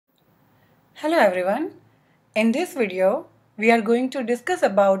Hello everyone. In this video, we are going to discuss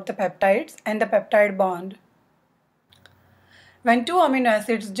about the peptides and the peptide bond. When two amino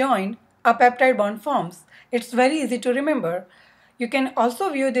acids join, a peptide bond forms. It's very easy to remember. You can also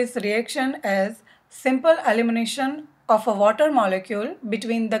view this reaction as simple elimination of a water molecule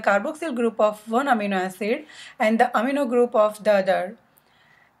between the carboxyl group of one amino acid and the amino group of the other.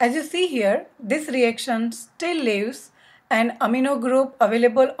 As you see here, this reaction still leaves an amino group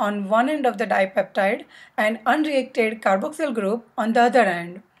available on one end of the dipeptide and unreacted carboxyl group on the other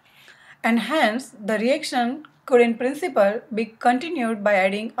end. And hence, the reaction could in principle be continued by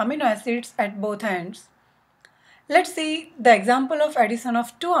adding amino acids at both ends. Let's see the example of addition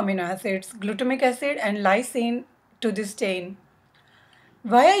of two amino acids, glutamic acid and lysine, to this chain.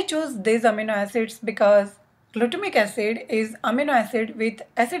 Why I chose these amino acids? Because glutamic acid is amino acid with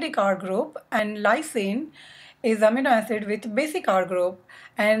acidic R group and lysine is amino acid with basic R group,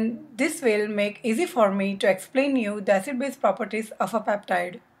 and this will make easy for me to explain you the acid-base properties of a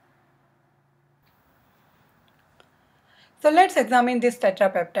peptide. So let's examine this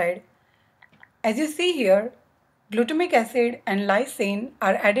tetrapeptide. As you see here, glutamic acid and lysine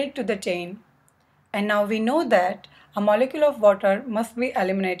are added to the chain, and now we know that a molecule of water must be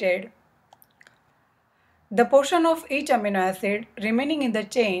eliminated. The portion of each amino acid remaining in the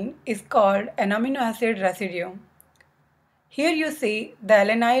chain is called an amino acid residue. Here you see the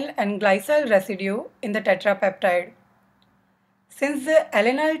alanine and glycyl residue in the tetrapeptide. Since the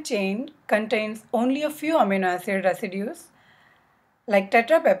alanine chain contains only a few amino acid residues, like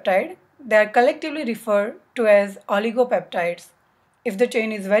tetrapeptide, they are collectively referred to as oligopeptides. If the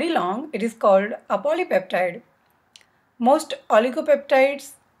chain is very long, it is called a polypeptide. Most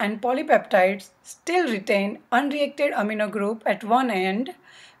oligopeptides and polypeptides still retain unreacted amino group at one end,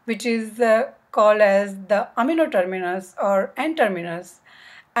 which is called as the amino terminus or N-terminus,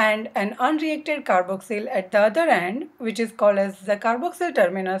 and an unreacted carboxyl at the other end, which is called as the carboxyl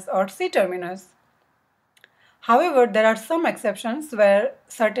terminus or C-terminus. However, there are some exceptions where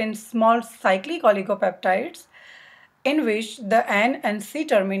certain small cyclic oligopeptides in which the N and C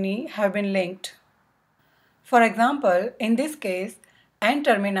termini have been linked. For example, in this case,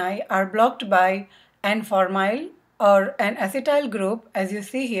 N-termini are blocked by N-formyl or an acetyl group, as you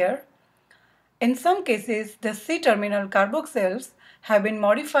see here. In some cases, the C-terminal carboxyls have been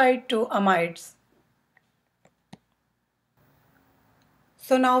modified to amides.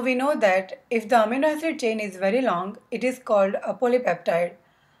 So now we know that if the amino acid chain is very long, it is called a polypeptide.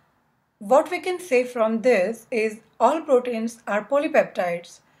 What we can say from this is all proteins are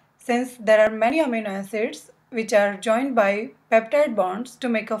polypeptides, since there are many amino acids which are joined by peptide bonds to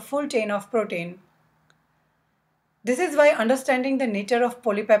make a full chain of protein. This is why understanding the nature of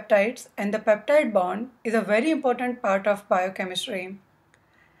polypeptides and the peptide bond is a very important part of biochemistry.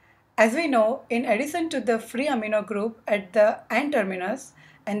 As we know, in addition to the free amino group at the N-terminus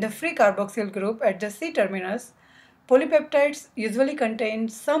and the free carboxyl group at the C-terminus, polypeptides usually contain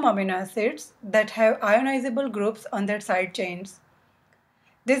some amino acids that have ionizable groups on their side chains.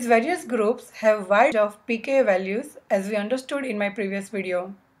 These various groups have wide range of pKa values, as we understood in my previous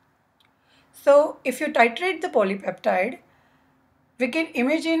video. So if you titrate the polypeptide, we can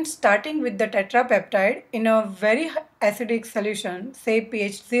imagine starting with the tetrapeptide in a very acidic solution, say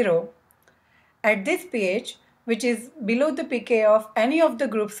pH 0. At this pH, which is below the pK of any of the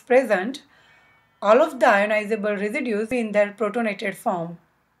groups present, all of the ionizable residues will be in their protonated form.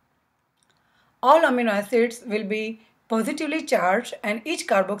 All amino acids will be positively charged and each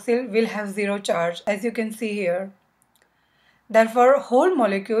carboxyl will have zero charge, as you can see here. Therefore, whole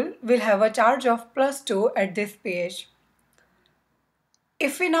molecule will have a charge of +2 at this pH.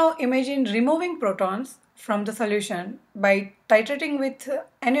 If we now imagine removing protons from the solution by titrating with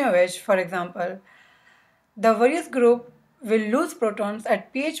NaOH, for example, the various group will lose protons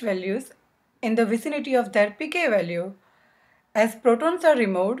at pH values in the vicinity of their pK value. As protons are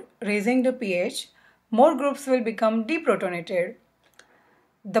removed, raising the pH, more groups will become deprotonated.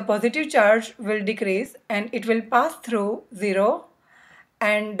 The positive charge will decrease and it will pass through 0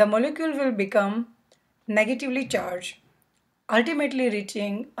 and the molecule will become negatively charged, ultimately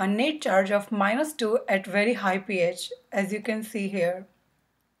reaching a net charge of -2 at very high pH, as you can see here.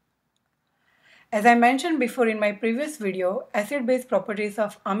 As I mentioned before in my previous video, acid-base properties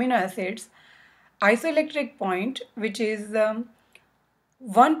of amino acids, isoelectric point, which is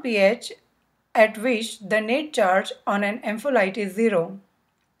 1 pH at which the net charge on an ampholyte is 0.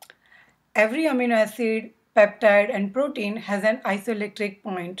 Every amino acid, peptide and protein has an isoelectric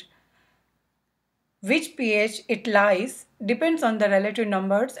point. Which pH it lies depends on the relative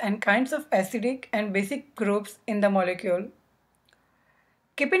numbers and kinds of acidic and basic groups in the molecule.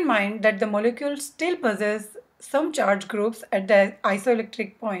 Keep in mind that the molecule still possess some charge groups at the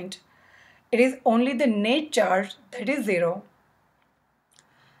isoelectric point. It is only the net charge that is zero.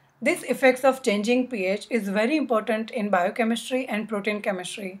 This effects of changing pH is very important in biochemistry and protein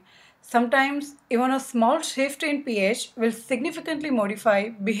chemistry. Sometimes even a small shift in pH will significantly modify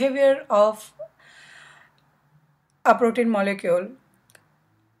behavior of a protein molecule.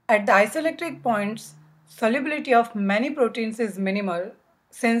 At the isoelectric points, solubility of many proteins is minimal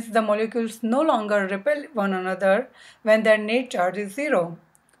since the molecules no longer repel one another when their net charge is zero.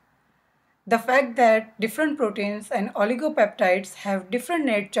 The fact that different proteins and oligopeptides have different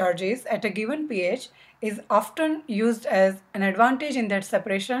net charges at a given pH is often used as an advantage in their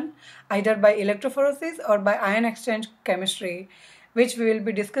separation, either by electrophoresis or by ion exchange chemistry, which we will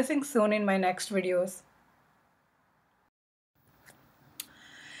be discussing soon in my next videos.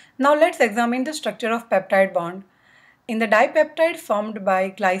 Now let's examine the structure of peptide bond. In the dipeptide formed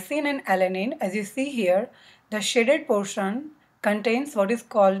by glycine and alanine, as you see here, the shaded portion contains what is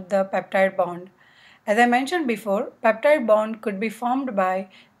called the peptide bond. As I mentioned before, peptide bond could be formed by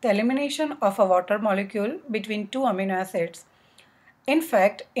the elimination of a water molecule between two amino acids. In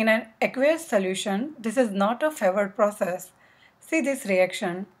fact, in an aqueous solution, this is not a favored process. See this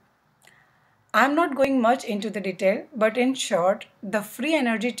reaction. I am not going much into the detail, but in short, the free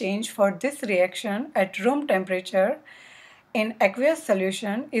energy change for this reaction at room temperature in aqueous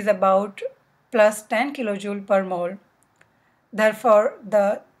solution is about plus 10 kJ per mole. Therefore,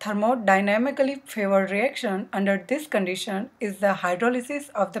 the thermodynamically favored reaction under this condition is the hydrolysis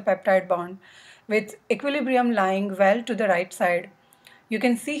of the peptide bond, with equilibrium lying well to the right side. You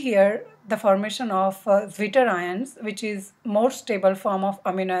can see here the formation of zwitter ions, which is more stable form of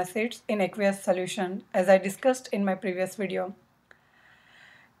amino acids in aqueous solution, as I discussed in my previous video.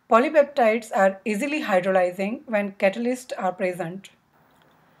 Polypeptides are easily hydrolyzing when catalysts are present.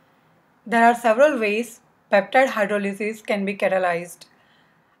 There are several ways peptide hydrolysis can be catalyzed.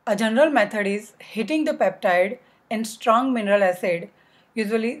 A general method is heating the peptide in strong mineral acid,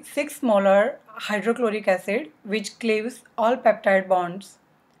 usually 6 molar hydrochloric acid, which cleaves all peptide bonds.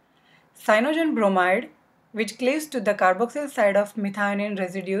 Cyanogen bromide, which cleaves to the carboxyl side of methionine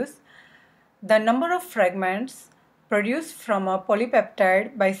residues. The number of fragments produced from a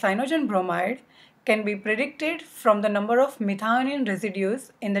polypeptide by cyanogen bromide can be predicted from the number of methionine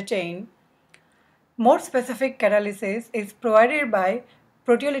residues in the chain. More specific catalysis is provided by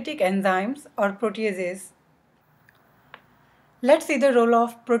proteolytic enzymes or proteases. Let's see the role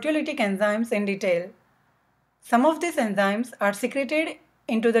of proteolytic enzymes in detail. Some of these enzymes are secreted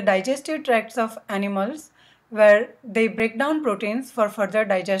into the digestive tracts of animals where they break down proteins for further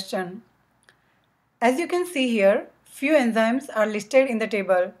digestion. As you can see here, few enzymes are listed in the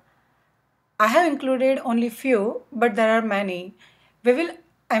table. I have included only few, but there are many. We will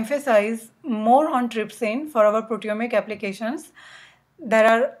emphasize more on trypsin for our proteomic applications. There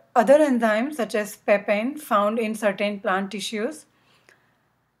are other enzymes such as papain found in certain plant tissues.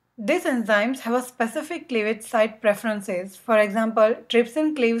 These enzymes have a specific cleavage site preferences. For example,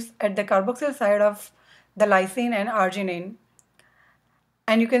 trypsin cleaves at the carboxyl side of the lysine and arginine.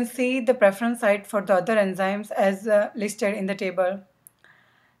 And you can see the preference site for the other enzymes as listed in the table.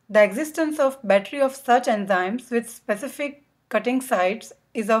 The existence of battery of such enzymes with specific cutting sites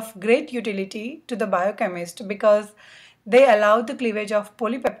is of great utility to the biochemist because they allow the cleavage of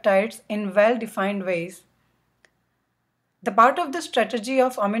polypeptides in well-defined ways. The part of the strategy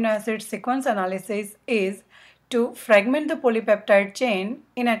of amino acid sequence analysis is to fragment the polypeptide chain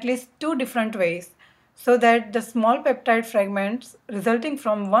in at least two different ways so that the small peptide fragments resulting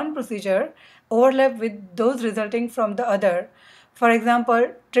from one procedure overlap with those resulting from the other. For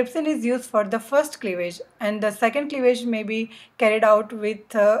example, trypsin is used for the first cleavage and the second cleavage may be carried out with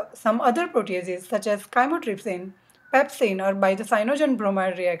some other proteases such as chymotrypsin, pepsin, or by the cyanogen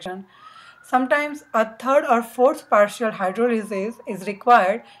bromide reaction. Sometimes a third or fourth partial hydrolysis is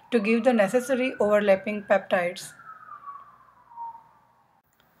required to give the necessary overlapping peptides.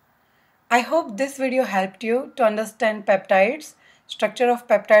 I hope this video helped you to understand peptides, structure of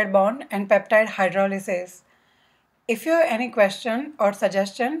peptide bond, and peptide hydrolysis. If you have any question or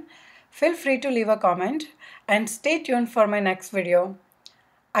suggestion, feel free to leave a comment and stay tuned for my next video.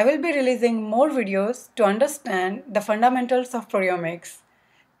 I will be releasing more videos to understand the fundamentals of proteomics.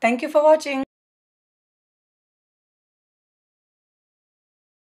 Thank you for watching.